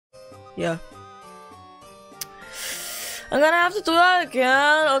Yeah. I'm gonna have to do that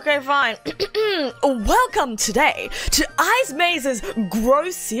again. Okay, fine. Welcome today to Ice Maze's Grow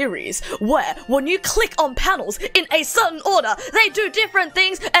series, where when you click on panels in a certain order, they do different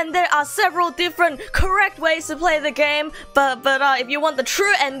things, and there are several different correct ways to play the game. But if you want the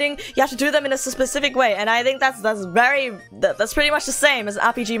true ending, you have to do them in a specific way. And I think that's pretty much the same as an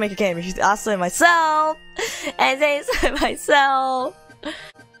RPG Maker game. If you ask so myself, I say so myself.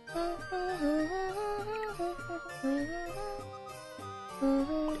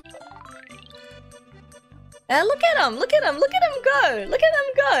 And look at him go! Look at him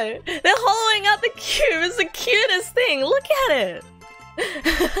go! They're hollowing out the cube, it's the cutest thing, look at it!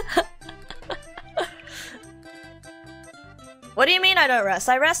 What do you mean I don't rest?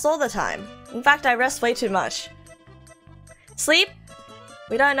 I rest all the time. In fact, I rest way too much. Sleep?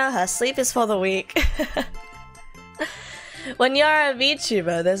 We don't know her, sleep is for the weak. When you're a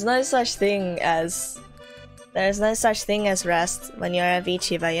VTuber, there's no such thing as rest when you're a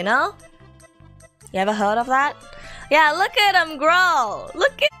VTuber, you know? You ever heard of that? Yeah, look at him grow!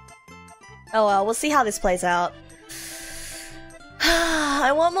 Look at— Oh well, we'll see how this plays out.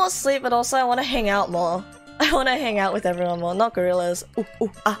 I want more sleep, but also I want to hang out more. I want to hang out with everyone more, not gorillas. Ooh,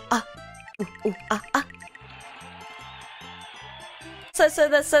 ooh, ah, ah. Ooh, ooh, ah, ah. So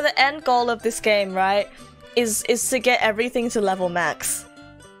the end goal of this game, right, is to get everything to level max.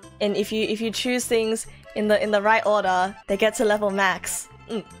 And if you choose things in the right order, they get to level max.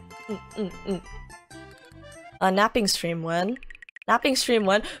 A napping stream when? Napping stream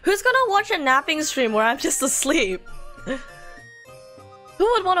when? Who's gonna watch a napping stream where I'm just asleep? Who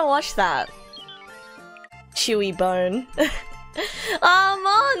would want to watch that? Chewy bone.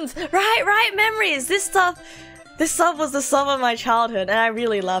 Oh, Mons! Right, memories! This stuff was the stuff of my childhood, and I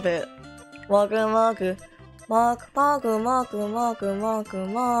really love it. Magu.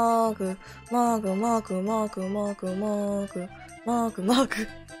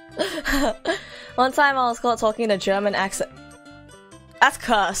 One time I was caught talking in a German accent. That's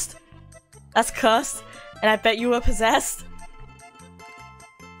cursed. That's cursed. And I bet you were possessed.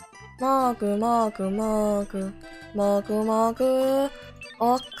 Okayu.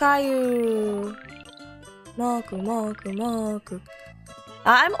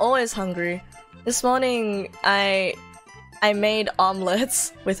 I'm always hungry. This morning I made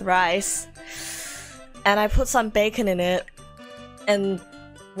omelets with rice, and I put some bacon in it, and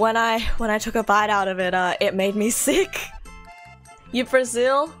when I took a bite out of it, it made me sick. You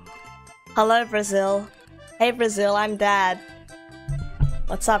Brazil? Hello Brazil. Hey Brazil, I'm Dad.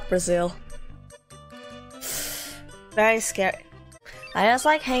 What's up Brazil? Very scary. I just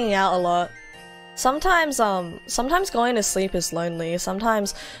like hanging out a lot. Sometimes going to sleep is lonely.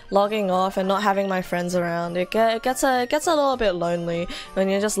 Sometimes logging off and not having my friends around, it gets a little bit lonely when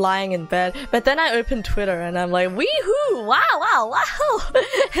you're just lying in bed. But then I open Twitter and I'm like, weehoo! Wow!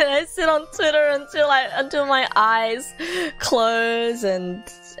 And I sit on Twitter until my eyes close and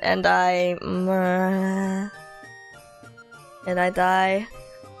I die.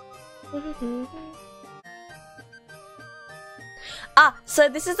 So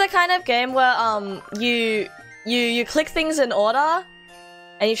this is the kind of game where you click things in order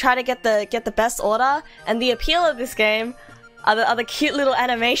and you try to get the best order, and the appeal of this game are the cute little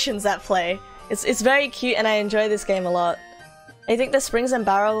animations that play. It's very cute and I enjoy this game a lot. I think the springs and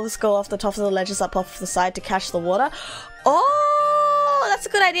barrels go off the top of the ledges up off the side to catch the water. Oh, that's a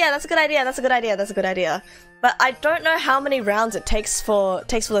good idea. That's a good idea. But I don't know how many rounds it takes for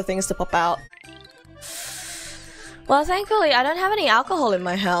the things to pop out. Well, thankfully, I don't have any alcohol in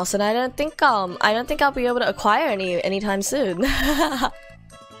my house, and I don't think I'll be able to acquire any anytime soon. Oh,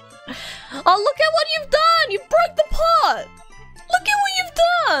 look at what you've done! You broke the pot! Look at what you've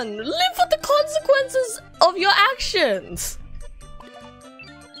done! Live with the consequences of your actions!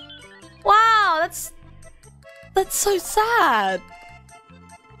 Wow, that's so sad.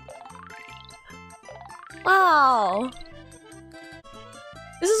 Wow.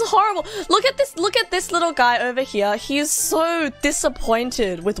 This is horrible. Look at this little guy over here. He is so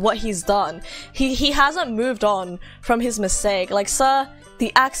disappointed with what he's done. He hasn't moved on from his mistake. Like, sir,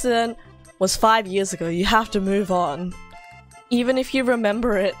 the accident was 5 years ago. You have to move on. Even if you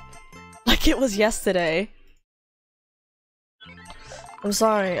remember it like it was yesterday. I'm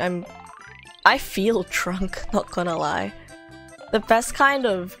sorry, I feel drunk, not gonna lie. The best kind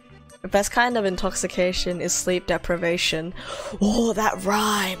of intoxication is sleep deprivation. Oh, that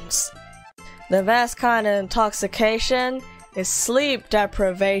rhymes! The best kind of intoxication is sleep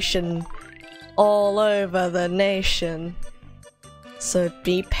deprivation all over the nation. So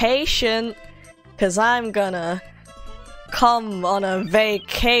be patient, cause I'm gonna come on a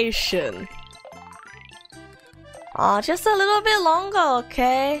vacation. Aw, just a little bit longer,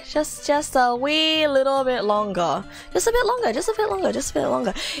 okay? Just a wee little bit longer. Just a bit longer, just a bit longer, just a bit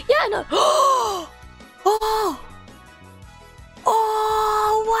longer. Yeah, no. Oh!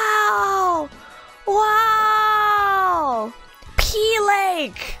 Oh, wow! Wow! Pea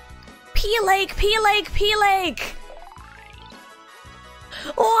Lake! Pea Lake, Pea Lake, Pea Lake!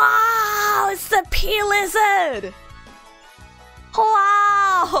 Wow! It's the Pea Lizard!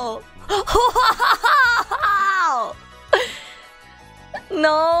 Wow! Wow!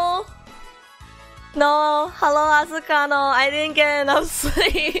 No. No. Hello, Asukano. I didn't get enough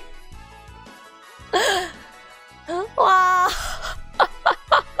sleep. Wow.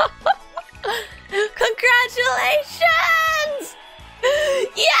 Congratulations!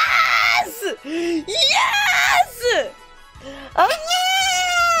 Yes! Yes!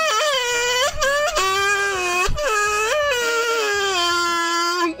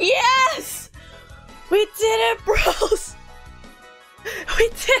 Yes! We did it, bros! We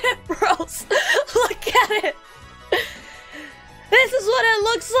did it, bros! Look at it! This is what it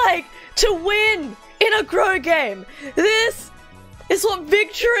looks like to win in a Grow game! This is what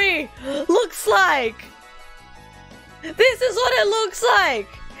victory looks like! This is what it looks like!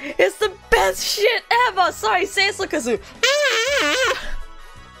 It's the best shit ever! Sorry, Seiso Kazu.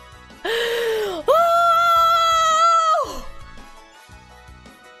 Oh!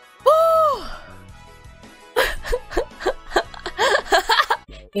 Oh!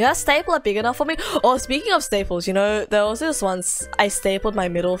 You got a stapler big enough for me? Oh, speaking of staples, you know, there was this once I stapled my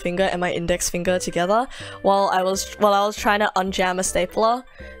middle finger and my index finger together while I was trying to unjam a stapler,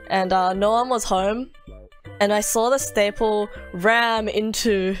 and no one was home, and I saw the staple ram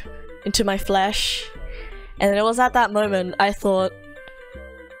into my flesh, and it was at that moment I thought,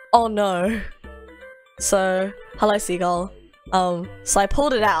 oh no. So, hello seagull. So I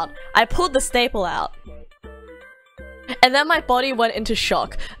pulled it out. I pulled the staple out. And then my body went into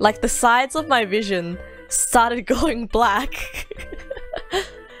shock. Like, the sides of my vision started going black.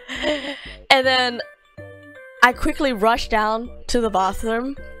 And then I quickly rushed down to the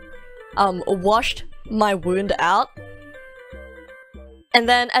bathroom, washed my wound out. And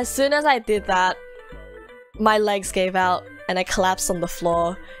then as soon as I did that, my legs gave out and I collapsed on the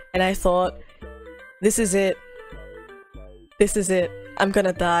floor. And I thought, this is it. This is it. I'm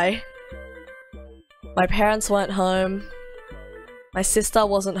gonna die. My parents weren't home. My sister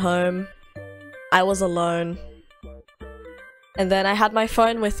wasn't home. I was alone. And then I had my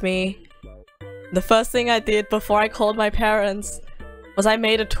phone with me. The first thing I did before I called my parents was I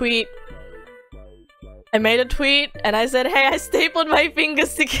made a tweet. I made a tweet and I said, hey, I stapled my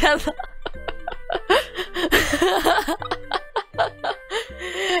fingers together.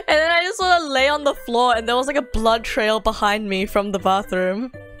 And then I just sort of lay on the floor and there was like a blood trail behind me from the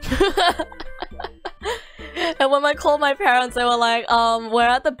bathroom. And when I called my parents, they were like, we're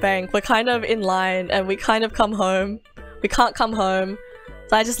at the bank, we're kind of in line, and we kind of come home. We can't come home.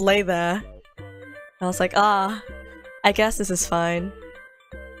 So I just lay there. I was like, I guess this is fine.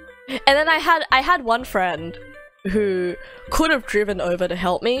 And then I had one friend who could have driven over to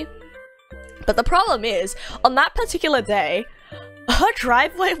help me. But the problem is, on that particular day, her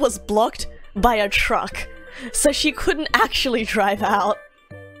driveway was blocked by a truck. So she couldn't actually drive out.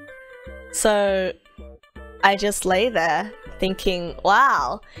 So I just lay there thinking,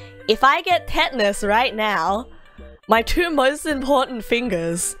 wow, if I get tetanus right now, my two most important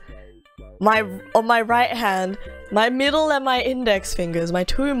fingers, on my right hand, my middle and my index fingers, my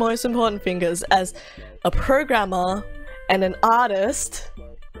two most important fingers as a programmer and an artist,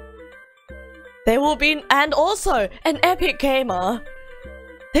 they will be, and also an epic gamer,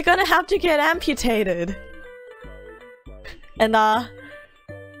 they're gonna have to get amputated. And that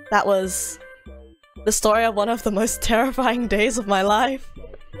was the story of one of the most terrifying days of my life.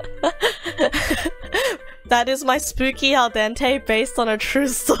 That is my spooky al dente based on a true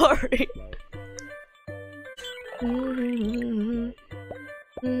story.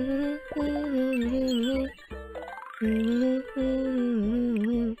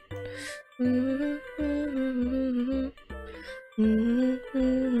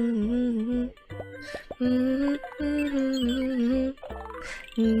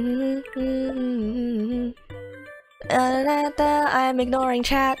 I'm ignoring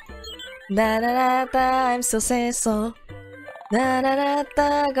chat. I'm still saying so.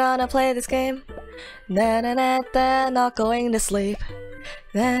 Gonna play this game. Not going to sleep.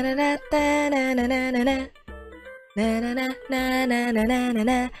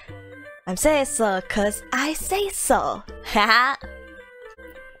 I'm saying so, cause I say so. Haha.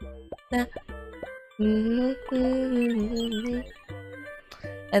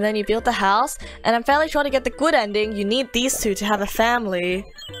 And then you build the house, and I'm fairly sure to get the good ending, you need these two to have a family.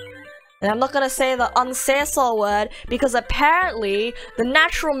 And I'm not gonna say the unsaysor word, because apparently the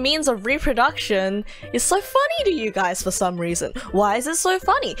natural means of reproduction is so funny to you guys for some reason. Why is it so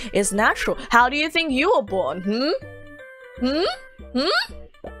funny? It's natural. How do you think you were born?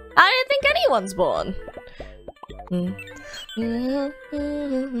 I didn't think anyone's born.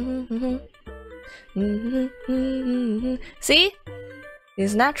 See?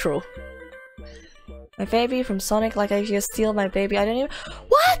 It's natural. My baby from Sonic, like I just steal my baby. I don't even—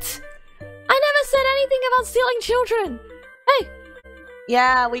 What? I never said anything about stealing children. Hey.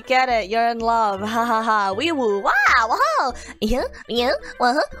 Yeah, we get it. You're in love. Ha ha ha. Wee woo. Wow. Wow. Yeah. Yeah.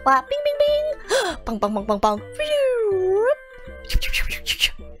 Wow. Wow. Bing bing bing. Bang bang bang bang bang.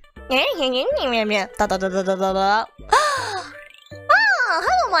 Da da da da da da da.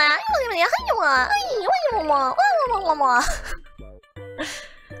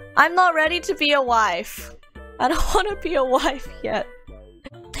 I'm not ready to be a wife. I don't want to be a wife yet.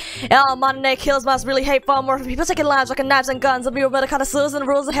 Yeah, modern day kills must really hate far more for people taking lives, rocking knives and guns, and be better connoisseurs and the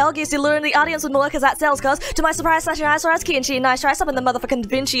rules of hell. Geese, you luring the audience with more cause that sells, cause to my surprise, slash your eyes for us, key and she nice try stopping the motherfucking Da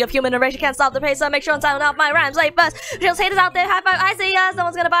Vinci of human narration can't stop the pace, so make sure I'm sounding out my rhymes late first. Real haters out there, high five, I say yes, no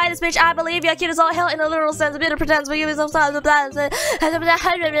one's gonna buy this bitch, I believe you're cute as all hell in a literal sense, a bit of pretense, but you be sometimes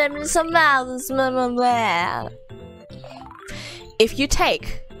if you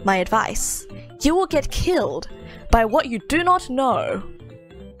take my advice, you will get killed by what you do not know.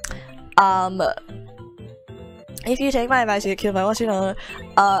 If you take my advice, you get killed by what you know.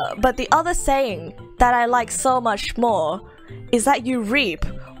 But the other saying that I like so much more is that you reap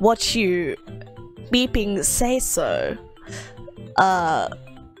what you beeping say so.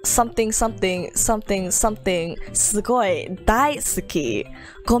 Something something something something すごい大好き。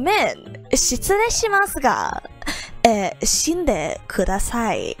ごめん、失礼しますが、死んでくだ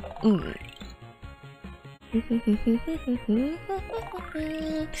さい。